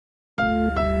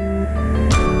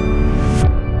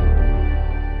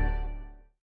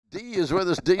is with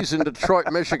us. Dee's in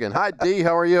Detroit, Michigan. Hi, Dee.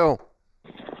 How are you?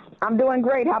 I'm doing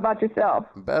great. How about yourself?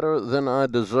 Better than I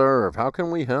deserve. How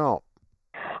can we help?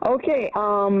 Okay,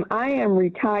 I am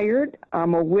retired.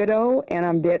 I'm a widow, and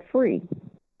I'm debt-free.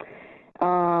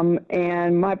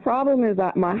 And my problem is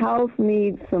that my house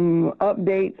needs some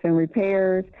updates and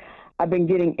repairs. I've been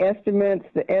getting estimates.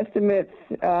 The estimates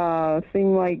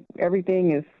seem like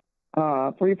everything is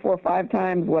 3, 4, 5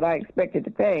 times what I expected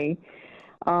to pay.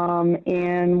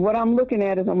 And what I'm looking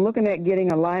at is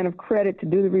getting a line of credit to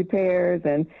do the repairs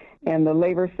and the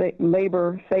labor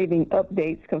saving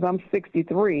updates because I'm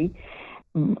 63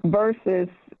 versus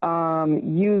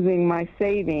using my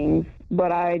savings.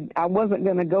 But I wasn't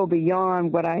going to go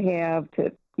beyond what I have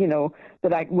to,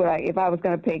 if I was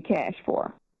going to pay cash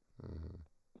for.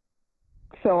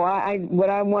 So I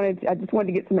just wanted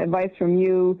to get some advice from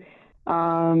you.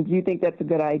 Do you think that's a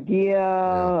good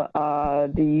idea? Yeah.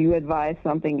 Do you advise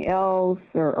something else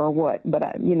or what? But,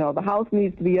 the house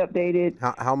needs to be updated.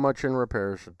 How much in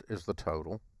repairs is the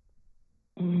total?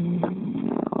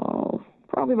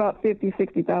 Probably about $50,000,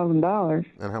 $60,000.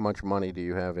 And how much money do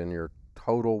you have in your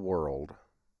total world?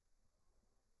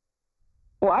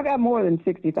 Well, I got more than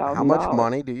 $60,000. How much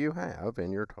money do you have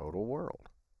in your total world?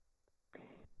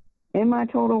 In my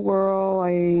total world, I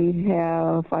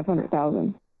have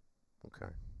 $500,000.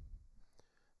 Okay.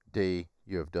 Dee,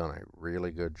 you have done a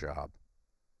really good job.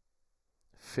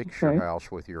 Fix your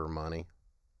house with your money.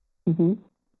 Mm-hmm.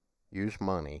 Use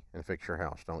money and fix your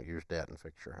house. Don't use debt and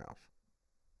fix your house.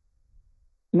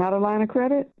 Not a line of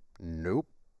credit? Nope.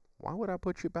 Why would I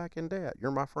put you back in debt?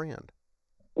 You're my friend.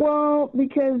 Well,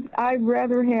 because I'd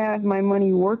rather have my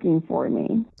money working for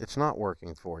me. It's not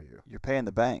working for you. You're paying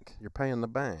the bank. You're paying the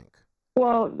bank.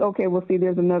 Well, okay, see,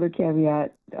 there's another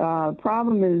caveat.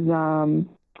 Problem is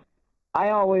I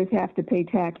always have to pay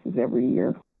taxes every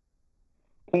year.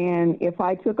 And if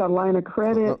I took a line of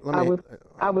credit,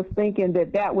 I was thinking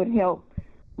that would help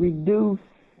reduce.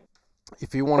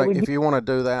 If you want to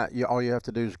do that, all you have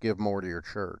to do is give more to your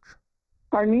church.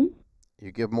 Pardon me?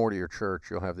 You give more to your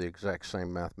church, you'll have the exact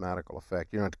same mathematical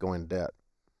effect. You don't have to go in debt.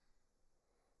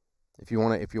 If you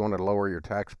want to lower your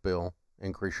tax bill,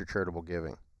 increase your charitable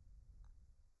giving.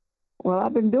 Well,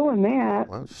 I've been doing that.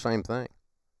 Well, it's the same thing.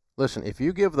 Listen, if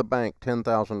you give the bank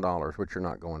 $10,000, which you're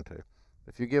not going to,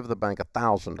 if you give the bank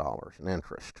 $1,000 in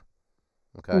interest,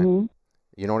 okay,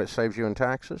 you know what it saves you in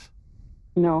taxes?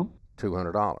 No.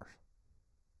 $200.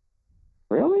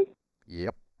 Really?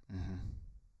 Yep. Mm-hmm.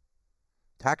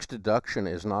 Tax deduction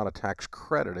is not a tax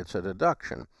credit, it's a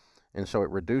deduction. And so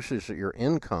it reduces your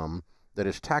income that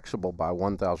is taxable by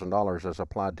 $1,000 as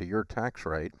applied to your tax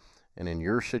rate. And in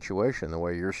your situation, the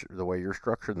way you're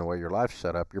structured and the way your life's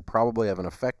set up, you probably have an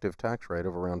effective tax rate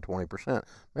of around 20%.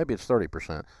 Maybe it's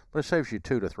 30%, but it saves you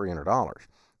 $200 to $300.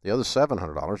 The other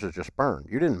 $700 is just burned.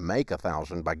 You didn't make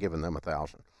 $1,000 by giving them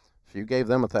 $1,000. So you gave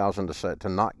them $1,000 to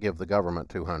not give the government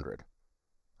 $200.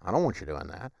 I don't want you doing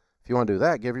that. If you want to do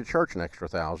that, give your church an extra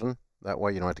 $1,000. That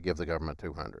way you don't have to give the government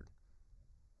 $200.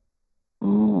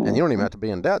 And you don't even have to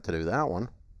be in debt to do that one.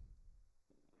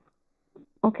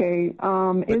 Okay.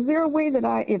 Is there a way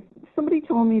that if somebody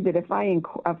told me that if I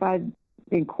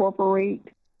incorporate?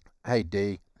 Hey,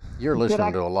 Dee, you're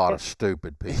listening to a lot of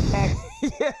stupid people.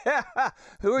 Yeah.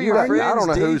 Who are your friends, I don't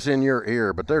know Dee? who's in your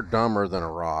ear, but they're dumber than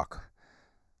a rock.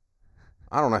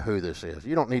 I don't know who this is.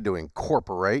 You don't need to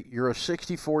incorporate. You're a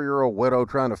 64-year-old widow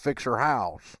trying to fix her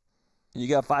house. You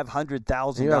got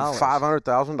 $500,000. You have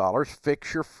 $500,000.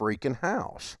 Fix your freaking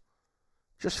house.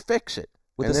 Just fix it.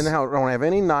 Then don't have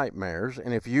any nightmares.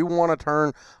 And if you want to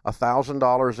turn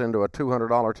 $1,000 into a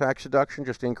 $200 tax deduction,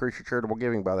 just increase your charitable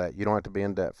giving by that. You don't have to be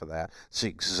in debt for that. It's the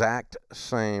exact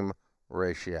same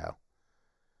ratio.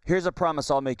 Here's a promise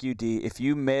I'll make you, Dee. If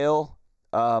you mail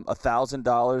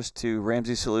 $1,000 to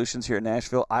Ramsey Solutions here in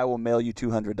Nashville, I will mail you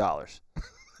 $200.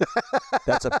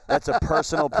 That's a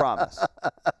personal promise.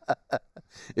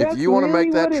 If you want to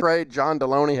make that trade, John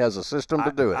Deloney has a system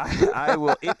to do it. I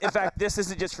will. In fact, this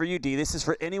isn't just for you, Dee. This is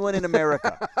for anyone in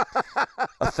America.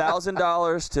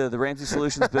 $1,000 to the Ramsey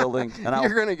Solutions building, and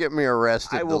you're going to get me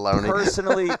arrested, I will Deloney.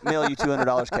 personally mail you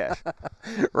 $200 cash.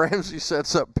 Ramsey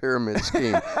sets up pyramid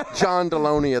scheme. John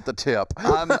Deloney at the tip.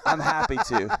 I'm happy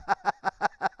to.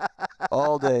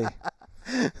 All day.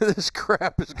 This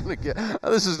crap is going to get.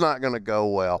 This is not going to go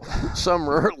well. Some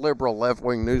liberal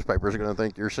left-wing newspapers are going to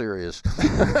think you're serious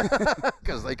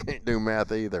because they can't do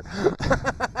math either.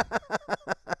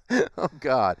 Oh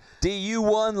God. D, you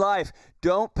won life.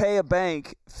 Don't pay a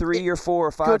bank 3 or 4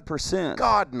 or 5%.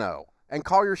 God, no. And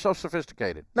call yourself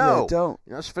sophisticated. No, yeah, don't.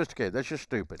 You're not sophisticated. That's just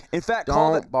stupid. In fact,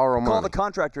 don't borrow money. Call the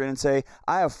contractor in and say,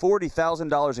 I have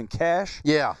 $40,000 in cash.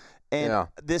 Yeah. And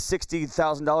this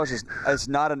 $60,000 is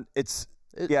not an it's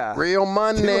real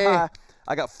money. Too high.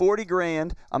 I got 40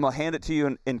 grand. I'm gonna hand it to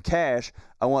you in cash.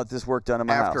 I want this work done in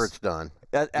my house after it's done.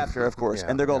 After, of course,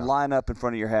 and they're gonna line up in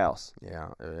front of your house. Yeah.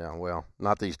 Well,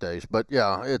 not these days, but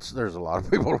there's a lot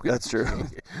of people. That's true.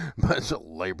 But it's a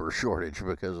labor shortage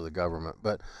because of the government.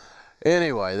 But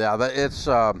anyway, it's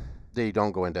D.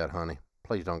 Don't go in debt, honey.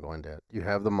 Please don't go in debt. You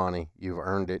have the money. You've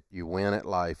earned it. You win at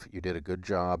life. You did a good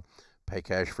job. Pay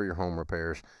cash for your home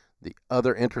repairs. The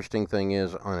other interesting thing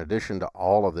is, in addition to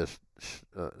all of this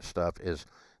stuff, is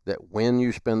that when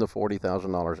you spend the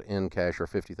 $40,000 in cash or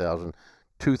 $50,000,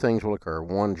 two things will occur.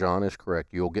 One, John is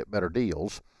correct. You'll get better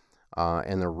deals.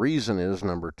 And the reason is,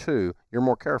 number two, you're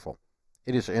more careful.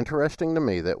 It is interesting to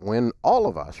me that when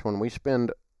we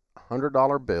spend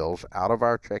 $100 bills out of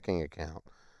our checking account,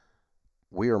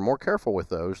 we are more careful with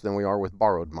those than we are with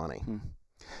borrowed money.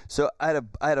 So I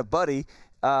had a buddy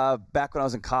back when I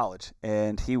was in college,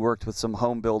 and he worked with some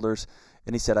home builders,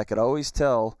 and he said I could always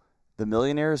tell the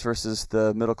millionaires versus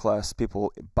the middle class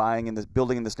people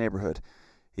building in this neighborhood.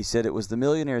 He said it was the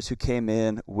millionaires who came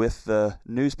in with the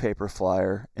newspaper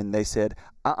flyer, and they said,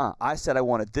 I said I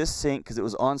wanted this sink because it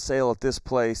was on sale at this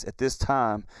place at this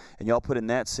time, and y'all put in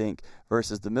that sink,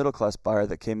 versus the middle class buyer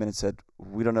that came in and said,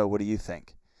 we don't know, what do you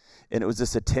think? And it was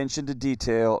this attention to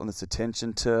detail and this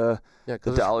attention to the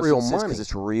dollars and cents, because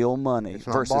it's real money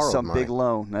versus some big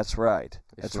loan. That's right.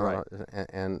 That's right.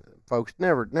 And folks,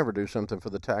 never do something for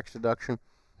the tax deduction.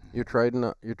 You're trading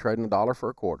a dollar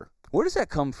for a quarter. Where does that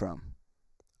come from?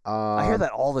 I hear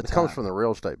that all the time. It comes from the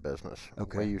real estate business.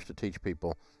 Okay. We used to teach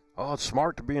people, it's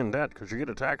smart to be in debt because you get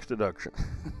a tax deduction.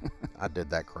 I did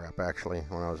that crap, actually,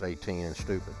 when I was 18 and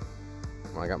stupid.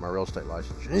 When I got my real estate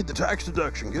license, you need the tax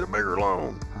deduction, get a bigger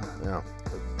loan.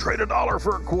 Trade a dollar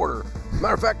for a quarter.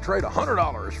 Matter of fact, trade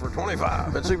 $100 for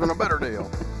 25. It's even a better deal.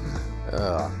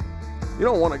 You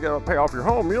don't want to pay off your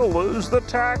home, you'll lose the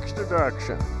tax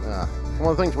deduction.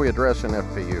 One of the things we address in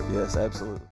FPU. Yes, absolutely.